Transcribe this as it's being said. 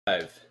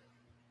Live.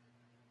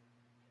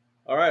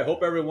 All right.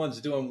 Hope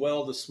everyone's doing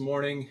well this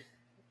morning.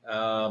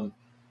 Um,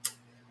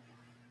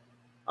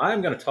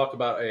 I'm going to talk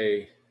about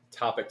a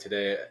topic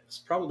today. This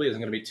probably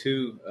isn't going to be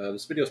too.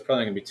 This video is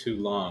probably going to be too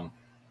long,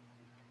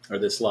 or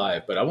this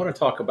live. But I want to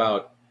talk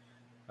about.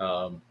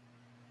 Um,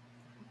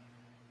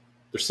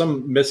 there's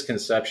some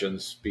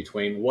misconceptions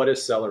between what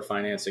is seller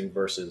financing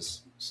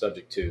versus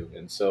subject to,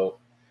 and so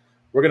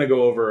we're going to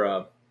go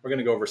over. We're going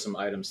to go over some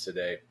items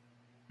today,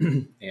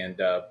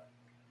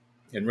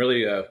 and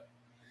really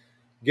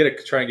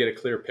try and get a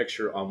clear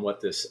picture on what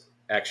this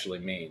actually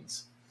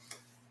means.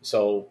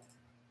 So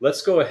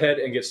let's go ahead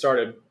and get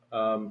started.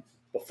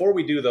 Before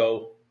we do,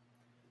 though,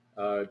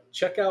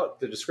 check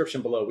out the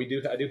description below.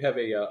 I do have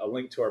a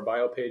link to our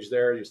bio page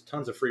there. There's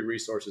tons of free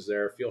resources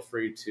there. Feel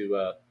free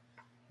to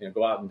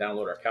go out and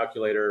download our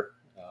calculator.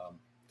 A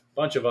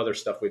bunch of other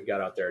stuff we've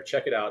got out there.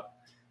 Check it out.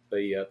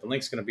 The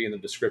link's going to be in the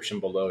description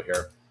below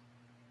here.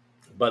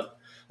 But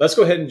let's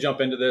go ahead and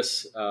jump into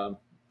this,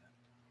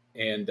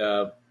 and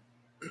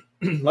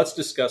let's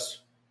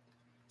discuss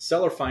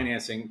seller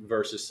financing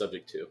versus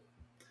subject to.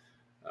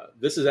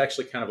 This is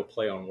actually kind of a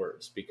play on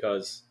words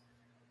because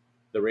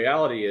the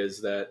reality is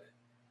that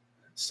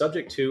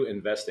subject to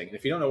investing, and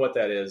if you don't know what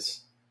that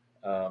is,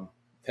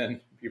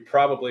 then you're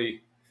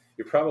probably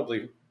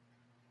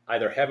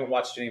either haven't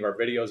watched any of our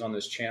videos on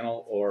this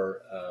channel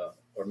or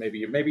maybe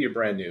you're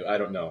brand new. I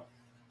don't know.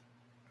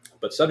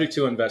 But subject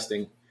to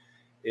investing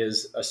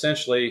is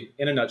essentially,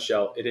 in a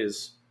nutshell, it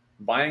is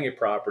buying a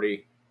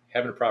property,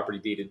 having a property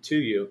deeded to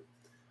you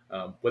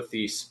with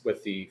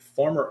the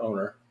former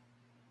owner.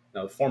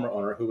 Now, the former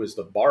owner, who is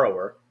the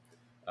borrower,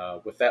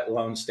 with that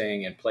loan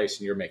staying in place,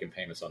 and you're making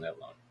payments on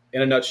that loan.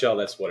 In a nutshell,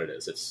 that's what it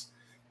is. It's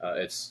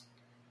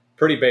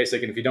pretty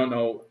basic, and if you don't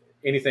know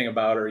anything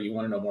about it or you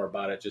want to know more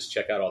about it, just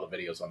check out all the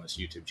videos on this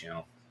YouTube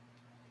channel,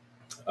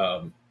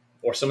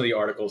 or some of the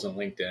articles on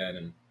LinkedIn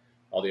and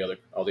all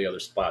the other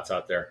spots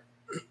out there.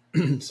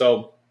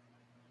 So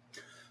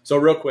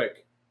real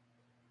quick,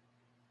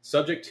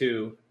 subject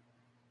to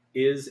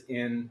is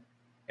in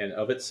and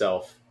of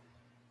itself.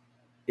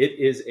 It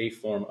is a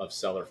form of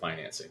seller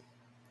financing.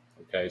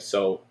 Okay,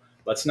 so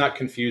let's not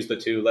confuse the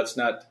two. Let's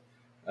not.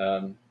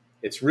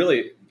 It's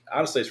really,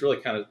 honestly, it's really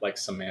kind of like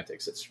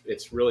semantics.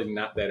 It's really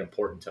not that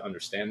important to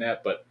understand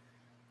that, but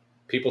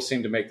people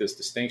seem to make this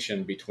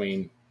distinction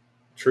between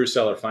true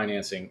seller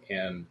financing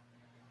and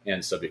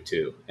subject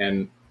to.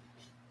 And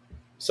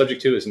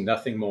subject to is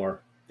nothing more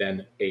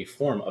than a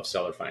form of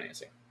seller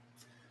financing.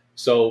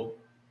 So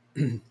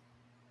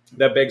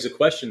that begs a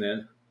question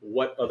then: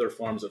 what other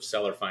forms of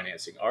seller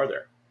financing are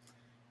there?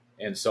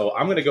 And so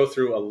I'm going to go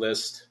through a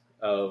list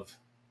of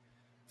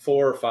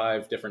 4 or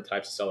 5 different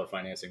types of seller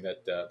financing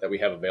that we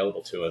have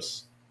available to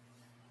us.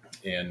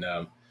 And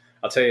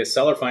I'll tell you,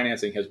 seller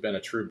financing has been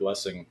a true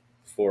blessing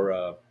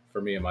for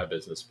me and my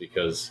business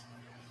because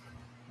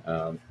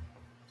I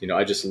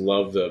just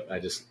love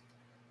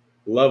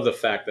the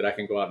fact that I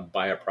can go out and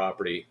buy a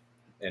property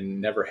and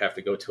never have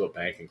to go to a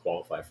bank and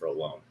qualify for a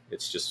loan.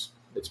 It's just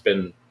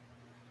been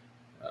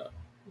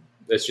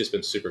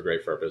super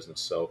great for our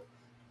business. So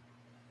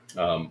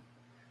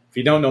if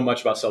you don't know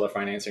much about seller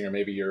financing, or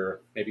maybe you're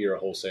a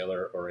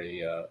wholesaler or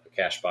a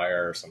cash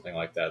buyer or something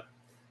like that,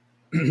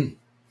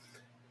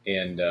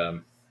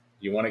 and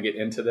you want to get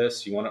into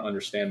this, you want to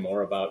understand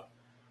more about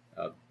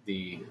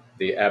the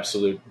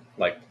absolute,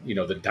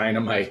 the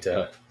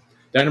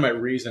dynamite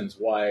reasons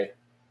why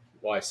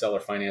seller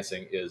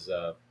financing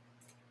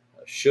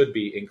should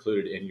be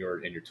included in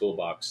your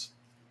toolbox.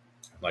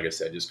 Like I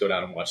said, just go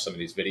down and watch some of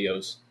these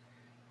videos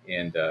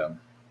and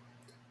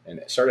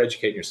start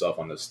educating yourself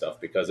on this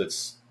stuff because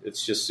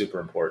it's just super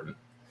important.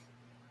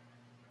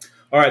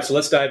 All right, so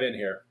let's dive in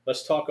here.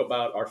 Let's talk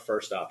about our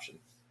first option.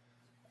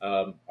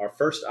 Our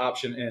first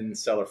option in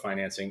seller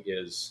financing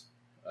is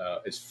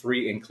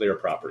free and clear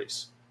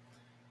properties.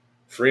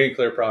 Free and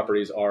clear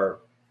properties are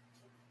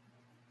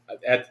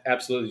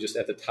absolutely just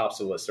at the tops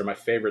of the list. They're my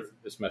favorite.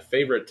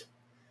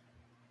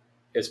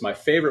 It's my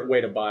favorite way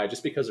to buy,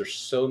 just because there's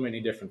so many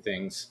different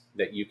things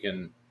that you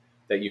can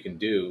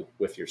do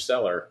with your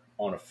seller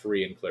on a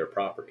free and clear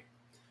property.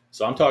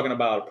 So I'm talking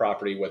about a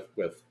property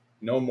with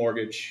no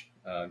mortgage,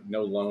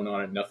 no loan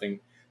on it, nothing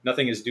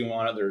is due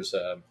on it. There's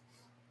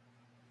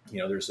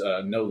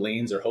no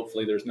liens, or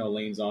hopefully there's no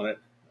liens on it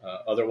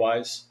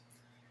otherwise.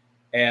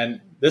 And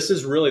this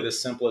is really the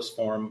simplest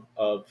form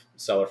of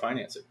seller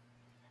financing.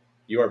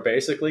 You are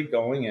basically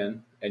going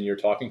in and you're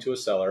talking to a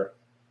seller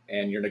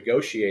and you're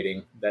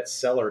negotiating that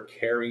seller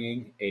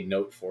carrying a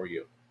note for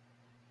you.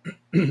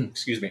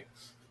 Excuse me.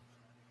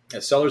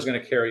 A seller is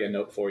going to carry a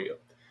note for you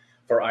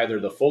for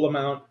either the full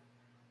amount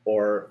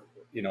or,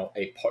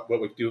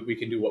 we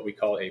can do what we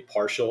call a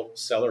partial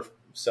seller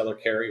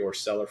carry or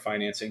seller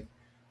financing,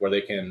 where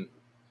they can,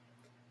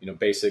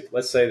 let's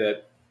just say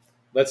that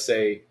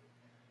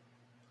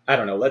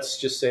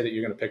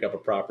you're going to pick up a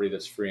property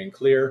that's free and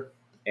clear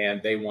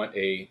and they want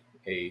a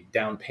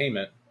down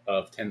payment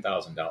of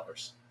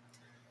 $10,000.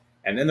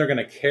 And then they're going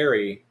to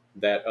carry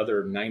that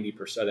other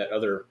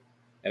 90%,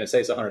 and say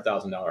it's a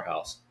 $100,000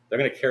 house. they're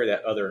going to carry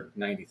that other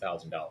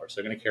 $90,000.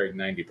 They're going to carry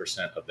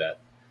 90% of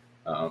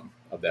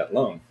that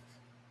loan.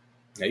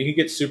 Now you can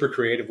get super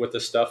creative with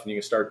this stuff, and you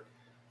can start,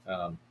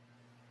 um,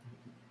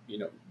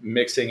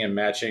 mixing and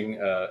matching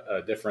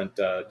different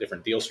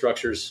deal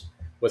structures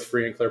with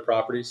free and clear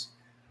properties.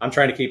 I'm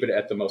trying to keep it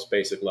at the most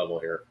basic level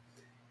here,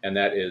 and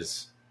that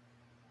is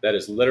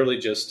literally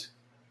just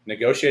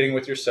negotiating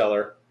with your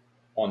seller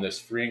on this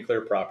free and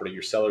clear property.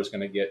 Your seller is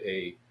going to get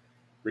a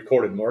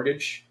recorded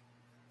mortgage.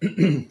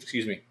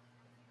 Excuse me,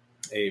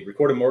 a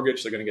recorded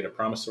mortgage. They're going to get a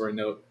promissory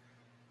note.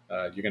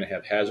 You're going to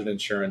have hazard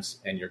insurance,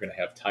 and you're going to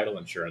have title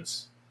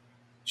insurance,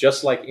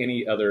 just like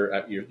any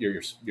other.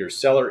 Your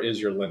seller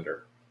is your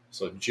lender,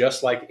 so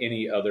just like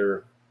any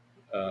other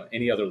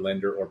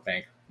lender or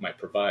bank might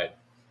provide.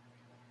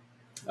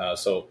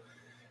 So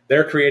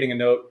they're creating a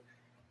note.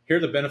 Here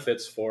are the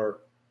benefits for.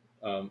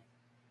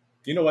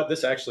 You know what?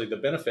 The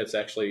benefits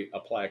actually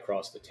apply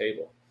across the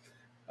table.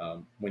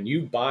 When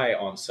you buy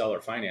on seller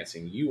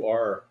financing, you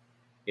are,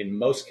 in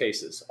most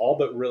cases, all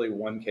but really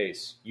one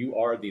case, you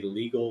are the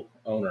legal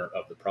owner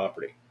of the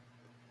property.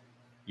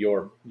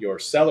 Your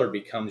seller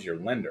becomes your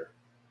lender.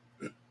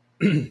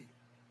 And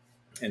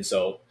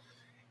so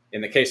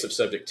in the case of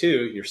subject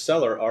to, your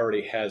seller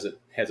already has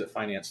it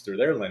financed through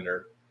their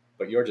lender,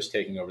 but you're just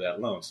taking over that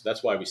loan. So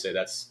that's why we say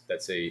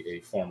that's a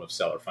form of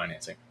seller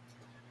financing.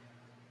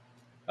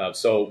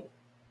 So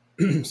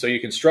you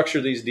can structure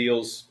these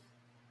deals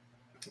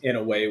in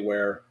a way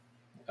where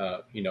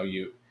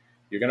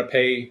you're going to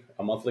pay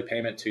a monthly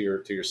payment to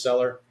your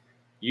seller.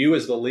 You,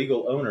 as the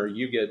legal owner,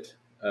 you get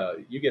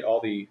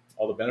all the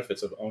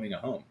benefits of owning a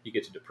home. You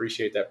get to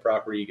depreciate that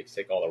property. You get to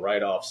take all the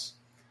write-offs,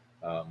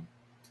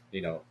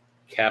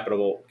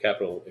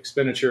 capital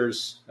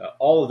expenditures,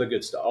 all of the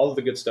good stuff. All of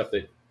the good stuff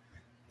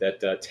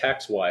that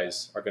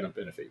tax-wise are going to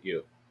benefit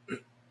you.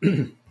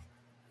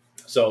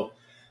 So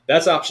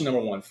that's option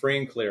number one, free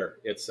and clear.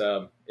 It's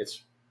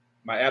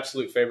my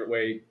absolute favorite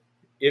way.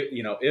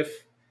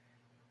 If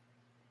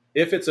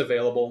it's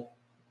available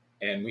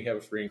and we have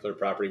a free and clear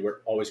property, we're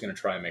always going to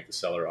try and make the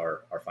seller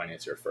our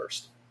financier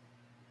first.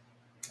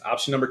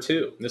 Option number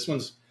two, this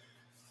one's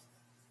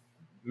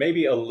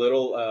maybe a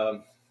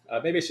little,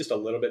 maybe it's just a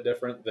little bit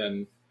different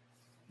than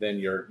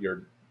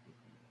your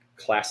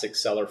classic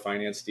seller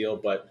finance deal.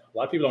 But a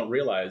lot of people don't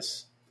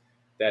realize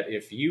that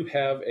if you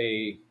have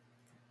a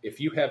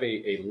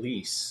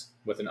lease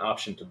with an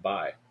option to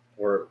buy,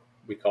 or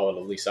we call it a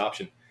lease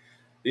option,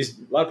 a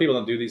lot of people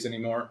don't do these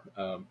anymore.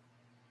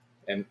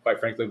 And quite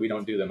frankly, we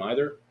don't do them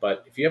either.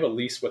 But if you have a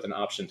lease with an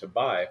option to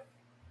buy,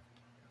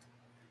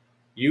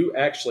 you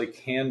actually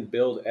can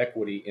build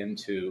equity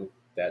into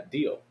that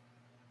deal.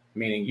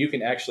 Meaning you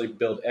can actually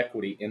build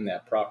equity in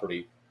that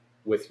property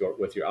with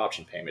your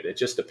option payment. It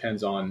just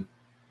depends on,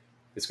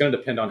 it's going to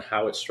depend on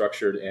how it's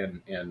structured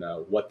and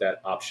what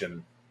that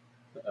option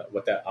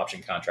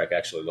contract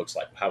actually looks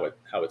like, how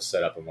it's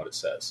set up and what it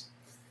says.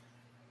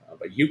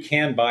 But you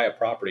can buy a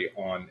property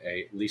on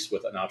a lease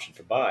with an option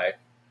to buy,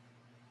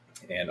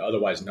 and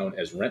otherwise known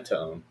as rent to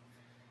own.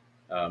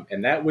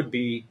 And that would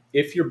be,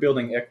 if you're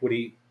building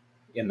equity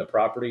in the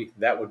property,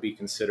 that would be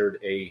considered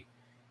a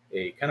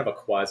kind of a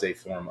quasi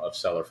form of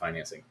seller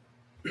financing.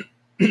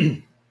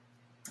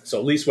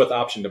 So lease with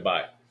option to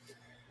buy.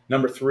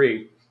 Number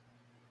three,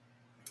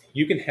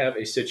 you can have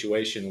a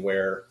situation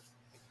where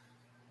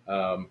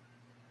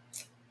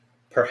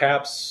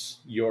perhaps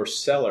your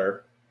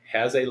seller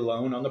has a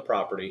loan on the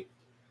property,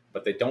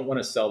 but they don't want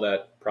to sell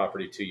that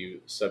property to you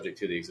subject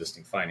to the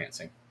existing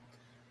financing.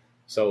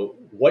 So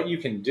what you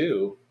can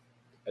do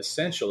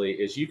essentially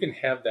is you can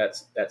have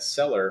that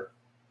seller,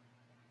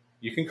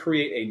 you can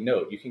create a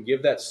note. You can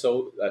give that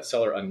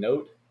seller a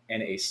note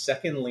and a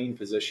second lien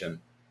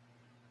position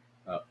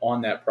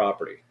on that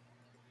property.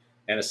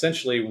 And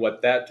essentially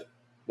what that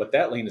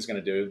lien is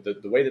going to do,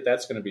 the way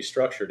that's going to be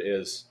structured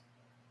is,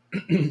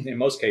 in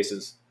most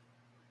cases,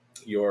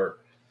 your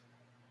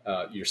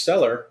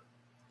seller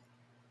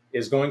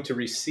is going to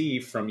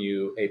receive from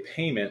you a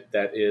payment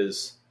that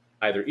is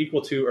either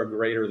equal to or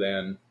greater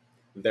than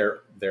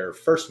their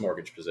first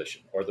mortgage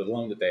position or the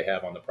loan that they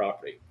have on the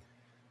property.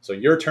 So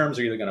your terms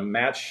are either going to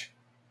match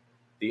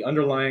the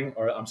underlying,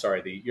 or I'm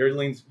sorry,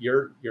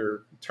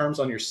 your terms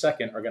on your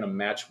second are going to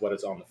match what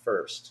is on the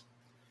first.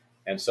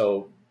 And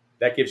so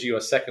that gives you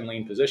a second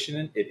lien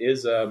position.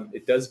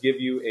 It does give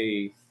you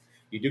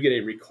you do get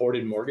a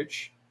recorded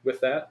mortgage with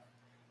that.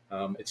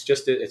 It's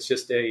just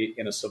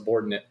in a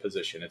subordinate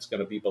position. It's going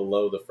to be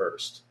below the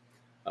first.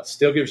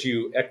 Still gives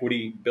you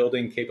equity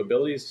building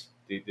capabilities,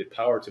 the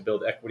power to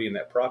build equity in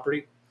that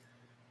property.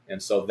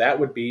 And so that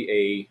would be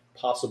a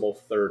possible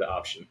third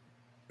option.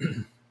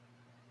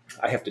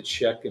 I have to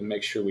check and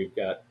make sure we've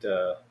got,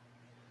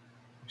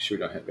 make sure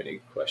we don't have any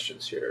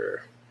questions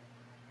here.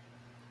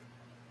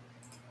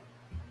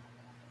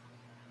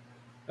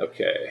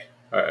 Okay.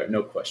 All right.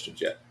 No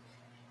questions yet.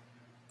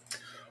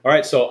 All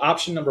right. So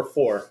option number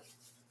 4.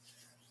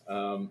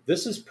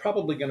 This is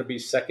probably going to be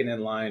second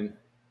in line.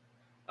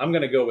 I'm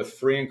going to go with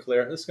free and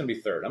clear. This is going to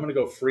be third. I'm going to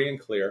go free and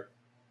clear.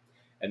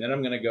 And then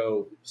I'm going to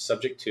go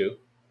subject to.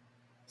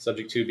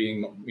 Subject to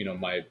being,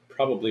 my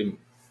probably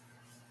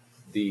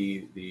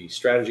the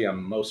strategy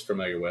I'm most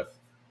familiar with.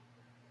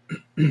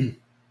 And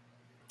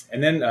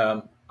then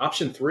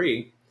option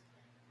 3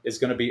 is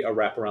going to be a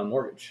wraparound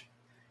mortgage.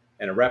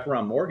 And a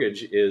wraparound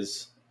mortgage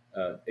is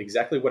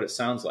exactly what it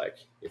sounds like.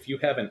 If you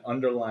have an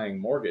underlying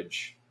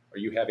mortgage, or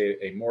you have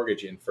a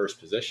mortgage in first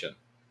position,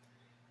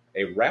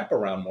 a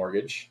wraparound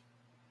mortgage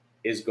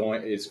is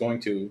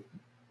going to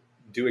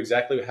do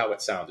exactly how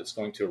it sounds. It's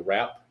going to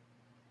wrap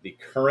the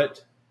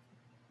current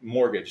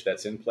mortgage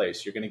that's in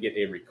place. You're going to get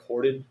a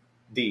recorded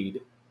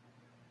deed.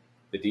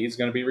 The deed is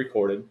going to be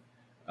recorded.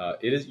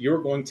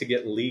 You're going to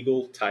get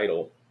legal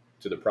title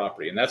to the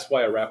property, and that's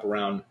why a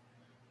wraparound,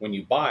 when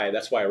you buy,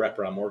 that's why a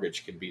wraparound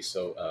mortgage can be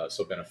so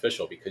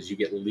beneficial, because you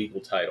get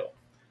legal title.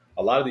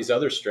 A lot of these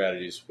other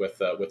strategies with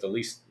a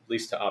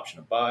lease to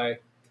option to buy,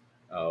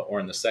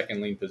 or in the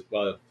second lien,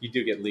 well, you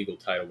do get legal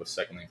title with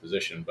second lien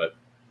position, but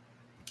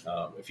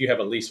if you have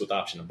a lease with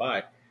option to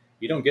buy,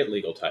 you don't get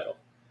legal title.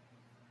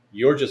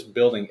 You're just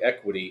building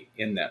equity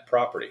in that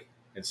property.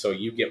 And so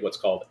you get what's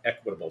called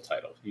equitable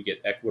title. You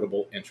get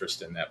equitable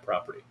interest in that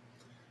property.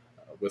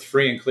 With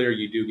free and clear,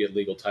 you do get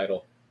legal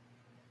title.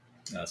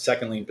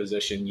 Second lien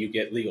position, you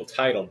get legal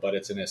title, but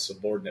it's in a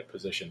subordinate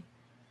position.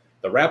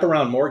 The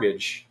wraparound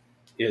mortgage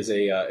is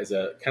a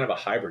kind of a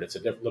hybrid. It's a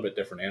little bit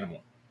different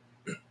animal.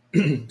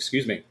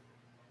 Excuse me.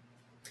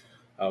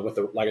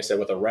 Like I said,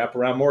 with a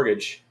wraparound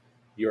mortgage,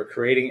 you're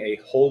creating a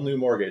whole new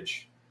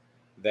mortgage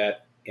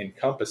that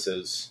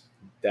encompasses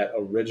that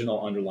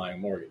original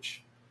underlying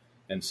mortgage.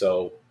 And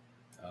so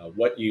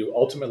what you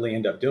ultimately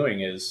end up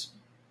doing is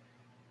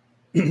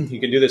you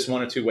can do this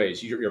one of two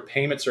ways. Your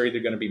payments are either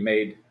going to be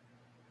made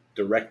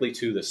directly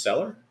to the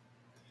seller,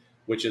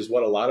 which is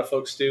what a lot of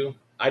folks do.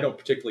 I don't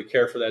particularly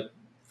care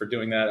for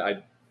doing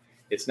that.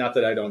 It's not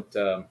that I don't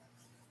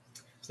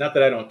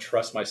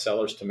trust my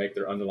sellers to make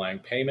their underlying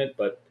payment,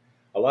 but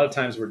a lot of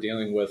times we're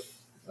dealing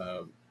with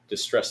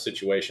distressed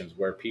situations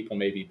where people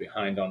may be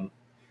behind on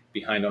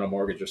a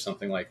mortgage or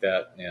something like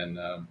that. And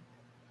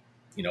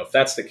if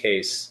that's the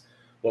case,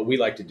 what we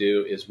like to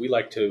do is we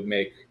like to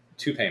make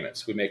 2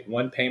 payments. We make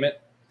one payment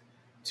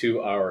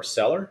to our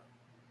seller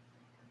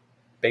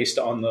based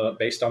on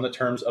the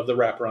terms of the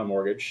wraparound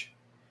mortgage,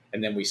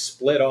 and then we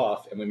split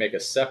off and we make a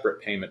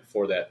separate payment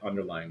for that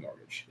underlying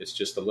mortgage. It's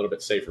just a little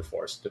bit safer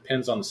for us.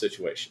 Depends on the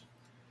situation.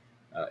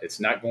 It's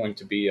not going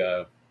to be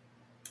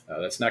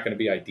that's not going to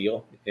be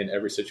ideal in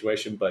every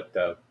situation, but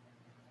a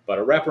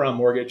wraparound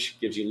mortgage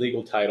gives you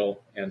legal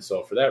title, and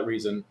so for that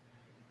reason,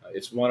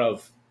 it's one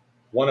of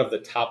the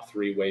top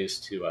 3 ways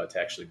to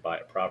actually buy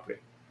a property.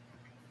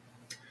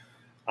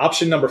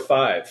 Option number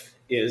 5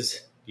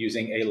 is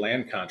using a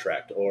land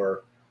contract,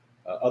 or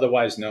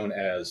otherwise known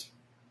as,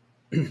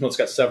 well, it's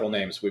got several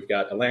names. We've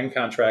got a land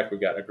contract,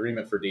 we've got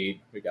agreement for deed,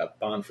 we've got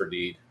bond for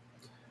deed,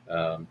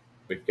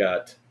 we've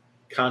got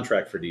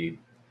contract for deed.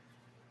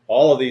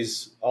 All of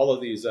these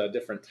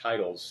different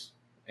titles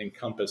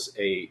encompass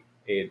an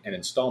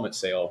installment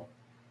sale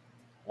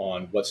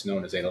on what's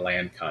known as a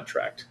land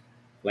contract.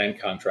 Land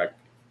contract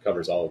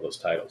covers all of those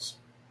titles.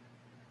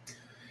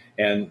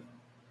 And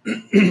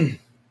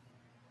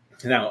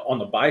now on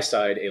the buy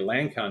side, a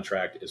land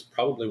contract is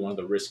probably one of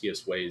the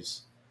riskiest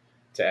ways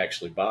to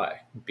actually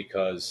buy,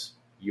 because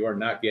you are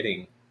not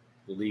getting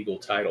legal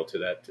title to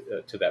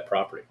that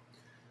property.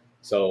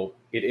 So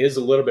it is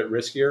a little bit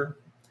riskier.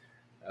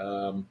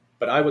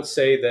 But I would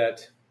say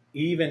that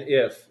even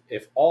if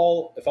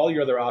all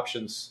your other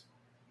options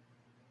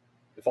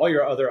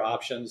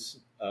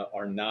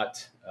are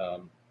not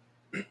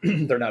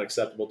they're not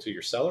acceptable to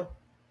your seller,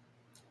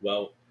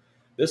 well,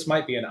 this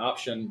might be an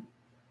option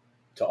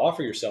to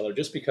offer your seller,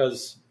 just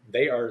because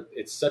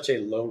it's such a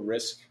low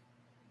risk.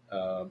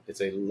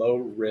 It's a low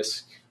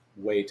risk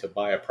way to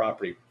buy a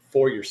property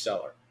for your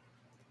seller.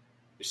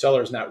 Your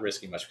seller is not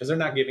risking much because they're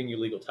not giving you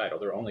legal title.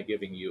 They're only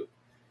giving you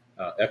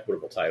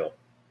equitable title.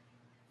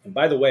 And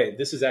by the way,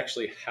 this is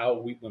actually how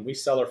when we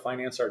sell or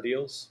finance our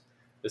deals,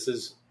 this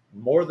is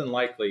more than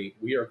likely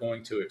we are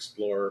going to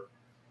explore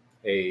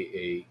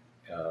an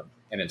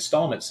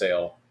installment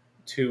sale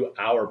to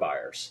our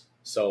buyers.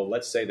 So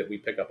let's say that we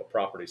pick up a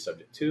property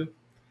subject to.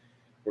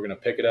 We're going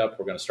to pick it up.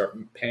 We're going to start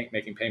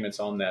making payments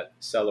on that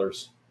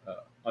seller's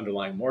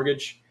underlying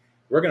mortgage.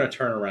 We're going to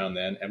turn around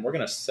then and we're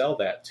going to sell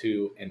that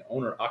to an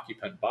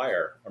owner-occupant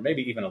buyer, or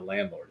maybe even a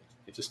landlord.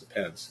 It just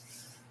depends.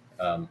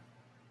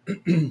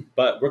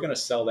 But we're going to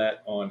sell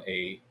that on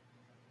a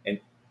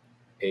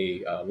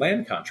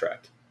land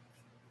contract.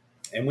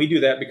 And we do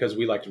that because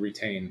we like to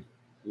retain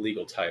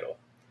legal title.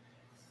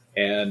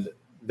 And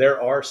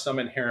there are some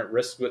inherent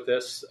risks with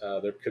this.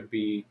 There could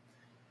be,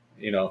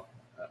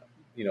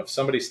 if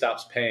somebody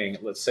stops paying,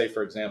 let's say,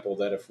 for example,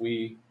 that if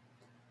we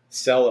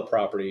sell a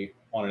property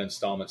on an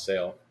installment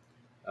sale,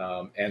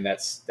 and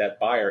that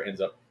buyer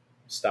ends up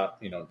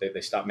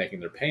they stop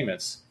making their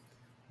payments,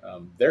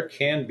 there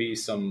can be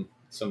some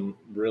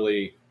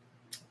really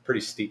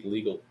pretty steep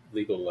legal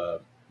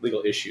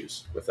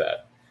issues with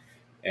that.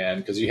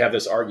 And because you have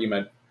this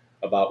argument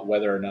about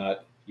whether or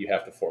not you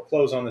have to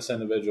foreclose on this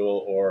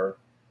individual, or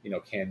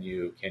can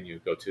you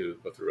go through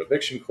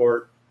eviction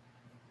court?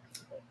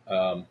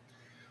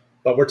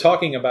 But we're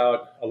talking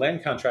about a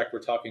land contract. We're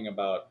talking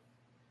about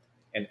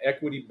an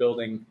equity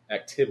building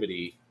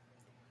activity,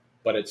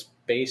 but it's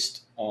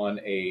based on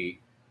a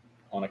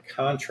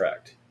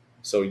contract.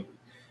 So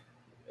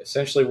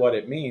essentially, what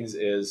it means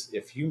is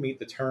if you meet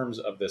the terms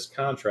of this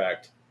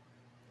contract,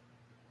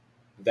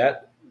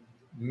 that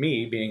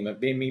me being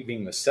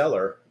the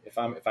seller, if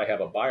I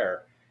have a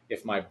buyer,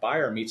 if my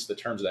buyer meets the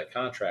terms of that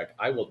contract,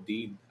 I will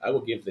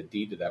give the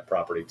deed to that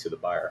property to the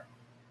buyer,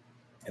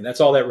 and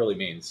that's all that really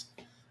means.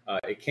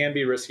 It can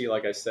be risky,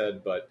 like I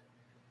said, but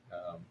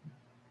um,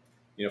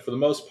 for the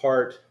most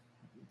part,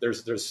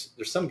 there's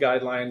some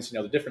guidelines.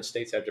 The different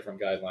states have different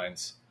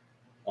guidelines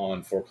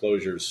on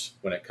foreclosures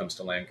when it comes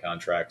to land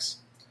contracts,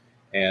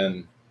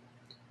 and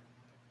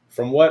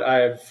from what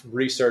I've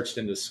researched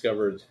and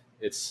discovered,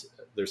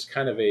 there's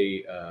kind of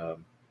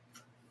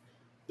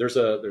there's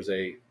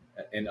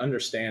an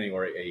understanding,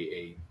 or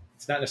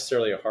it's not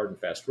necessarily a hard and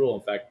fast rule.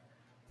 In fact,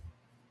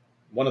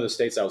 one of the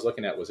states I was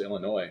looking at was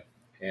Illinois,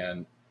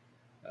 and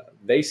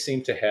they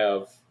seem to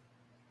have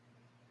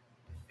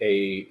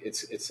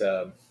it's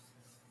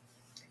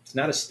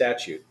not a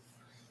statute,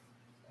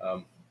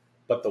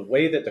 but the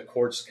way that the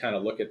courts kind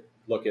of look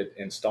at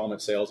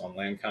installment sales on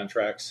land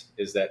contracts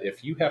is that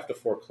if you have to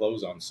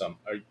foreclose on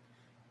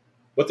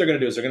what they're going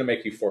to do is they're going to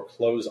make you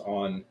foreclose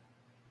on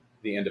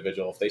the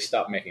individual if they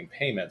stop making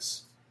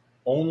payments,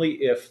 only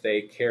if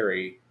they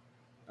carry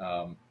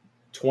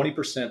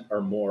 20%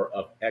 or more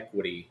of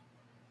equity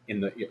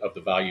of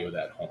the value of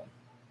that home.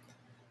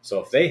 So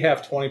if they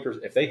have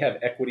 20%, if they have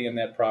equity in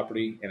that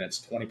property and it's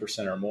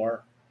 20% or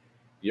more,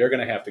 you're going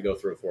to have to go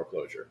through a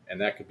foreclosure,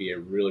 and that could be a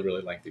really,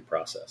 really lengthy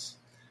process.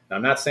 Now,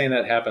 I'm not saying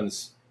that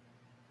happens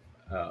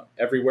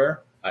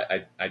everywhere.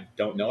 I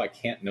don't know. I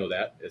can't know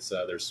that.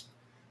 There's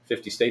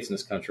 50 states in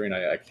this country, and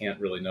I can't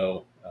really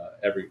know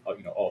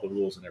all the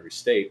rules in every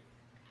state.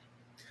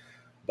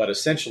 But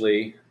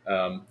essentially,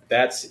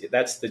 that's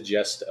the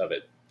gist of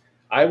it.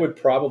 I would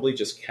probably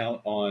just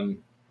count on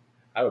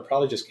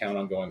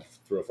going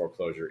through a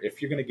foreclosure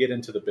if you're going to get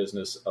into the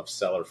business of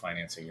seller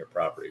financing your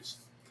properties.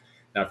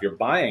 Now, if you're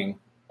buying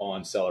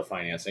on seller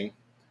financing,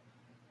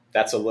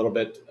 that's a little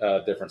bit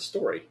different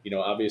story.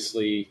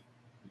 Obviously,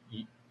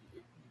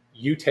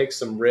 you take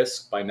some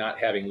risk by not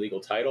having legal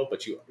title,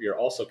 but you're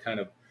also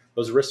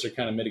those risks are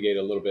kind of mitigated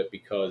a little bit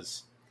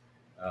because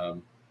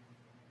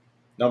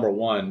number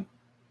one,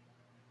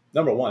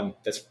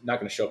 that's not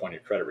going to show up on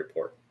your credit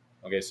report.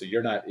 Okay, so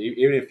you're not,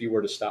 even if you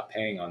were to stop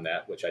paying on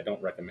that, which I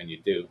don't recommend you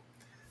do,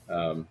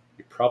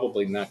 you're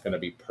probably not going to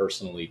be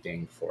personally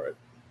dinged for it.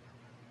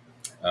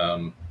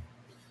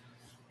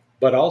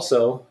 But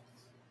also,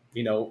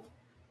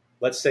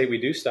 let's say we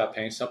do stop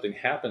paying, something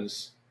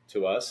happens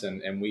to us,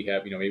 and we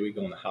have, maybe we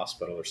go in the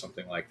hospital or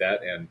something like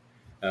that, and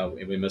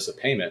we miss a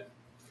payment.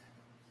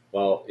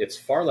 Well, it's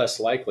far less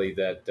likely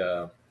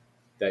that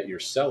your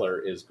seller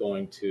is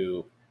going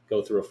to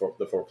go through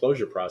the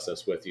foreclosure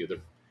process with you.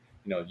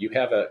 You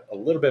have a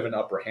little bit of an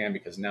upper hand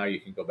because now you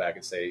can go back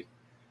and say,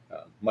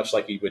 much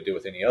like you would do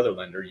with any other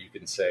lender, you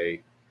can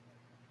say,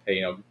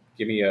 hey,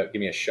 give me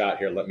a shot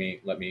here. Let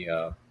me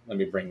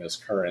bring this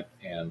current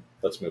and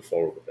let's move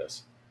forward with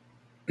this.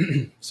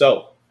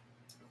 So,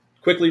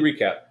 quickly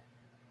recap.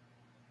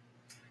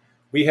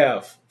 We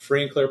have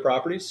free and clear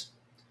properties.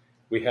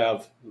 We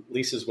have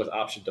leases with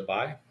option to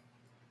buy.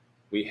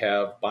 We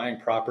have buying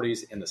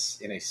properties in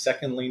a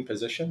second lien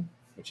position,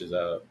 which is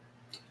a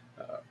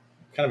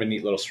kind of a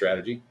neat little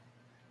strategy.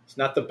 It's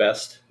not the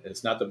best.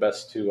 It's not the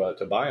best to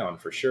buy on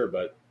for sure,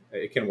 but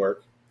it can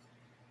work.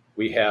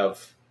 We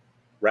have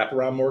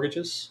wraparound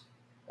mortgages,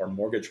 or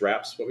mortgage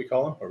wraps, what we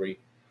call them, where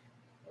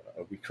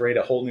we create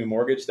a whole new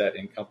mortgage that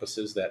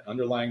encompasses that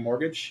underlying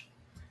mortgage.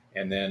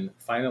 And then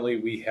finally,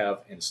 we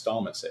have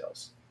installment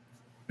sales.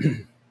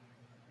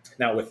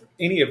 Now, with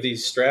any of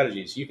these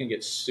strategies, you can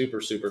get super,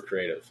 super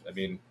creative. I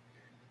mean,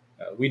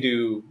 we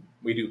do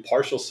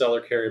partial seller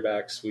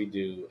carrybacks. We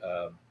do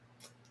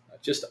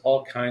just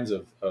all kinds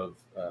of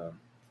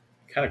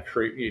kind of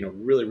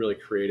really, really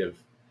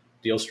creative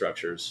deal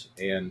structures.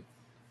 And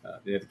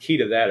the key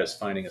to that is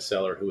finding a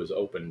seller who is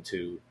open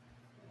to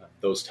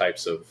those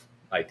types of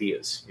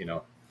ideas.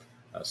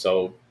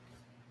 So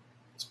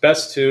it's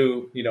best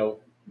to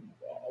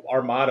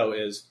our motto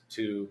is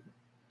to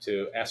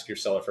ask your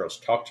seller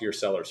first, talk to your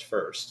sellers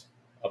first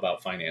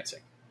about financing.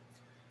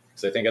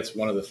 Because I think that's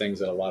one of the things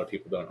that a lot of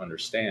people don't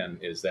understand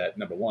is that,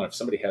 number one, if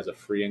somebody has a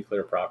free and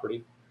clear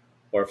property,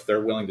 or if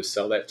they're willing to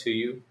sell that to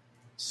you,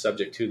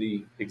 subject to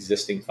the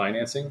existing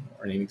financing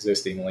or any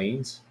existing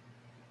liens,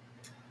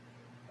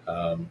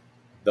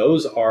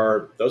 those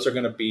are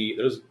going to be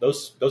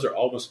those are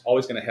almost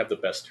always going to have the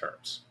best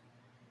terms.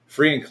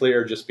 Free and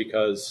clear, just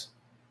because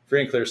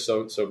free and clear is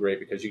so great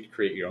because you can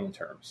create your own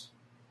terms.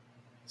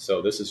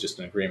 So this is just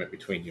an agreement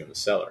between you and the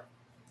seller.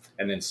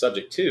 And then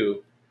subject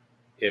to,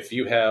 if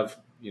you have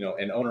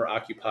an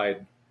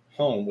owner-occupied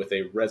home with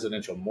a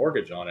residential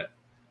mortgage on it,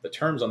 the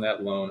terms on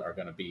that loan are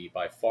going to be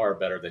by far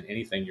better than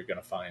anything you're going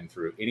to find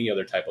through any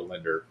other type of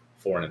lender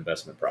for an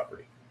investment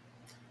property.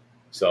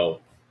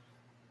 So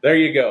there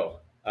you go.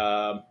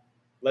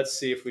 Let's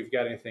see if we've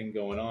got anything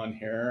going on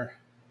here.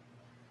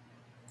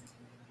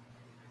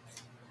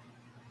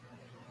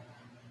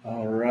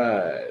 All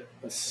right,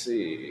 let's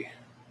see.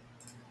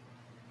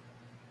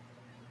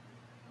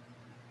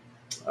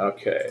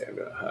 Okay, I'm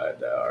gonna hide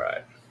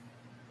that.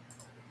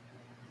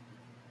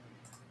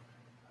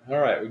 All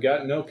right, we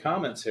got no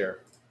comments here.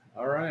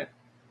 All right.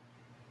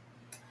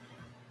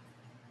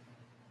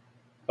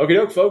 Okay,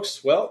 doke,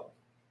 folks. Well,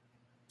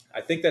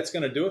 I think that's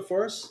going to do it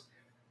for us.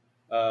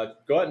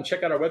 Go out and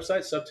check out our website,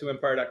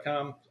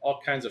 sub2empire.com.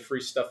 All kinds of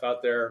free stuff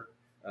out there.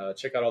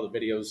 Check out all the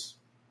videos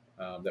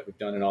that we've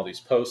done in all these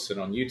posts and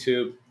on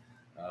YouTube.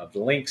 The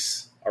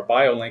links, our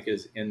bio link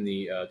is in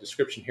the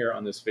description here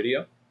on this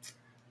video.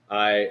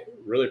 I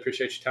really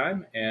appreciate your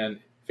time. And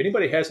if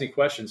anybody has any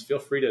questions, feel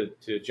free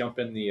to jump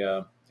in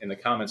the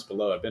comments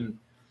below. I've been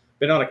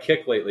on a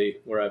kick lately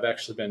where I've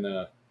actually been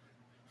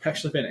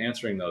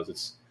answering those.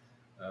 It's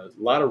a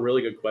lot of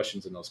really good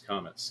questions in those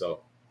comments.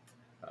 So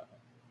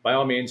by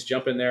all means,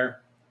 jump in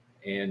there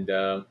and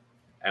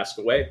ask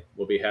away.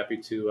 We'll be happy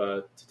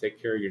to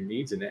take care of your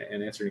needs and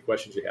answer any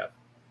questions you have.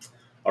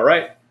 All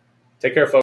right. Take care, folks.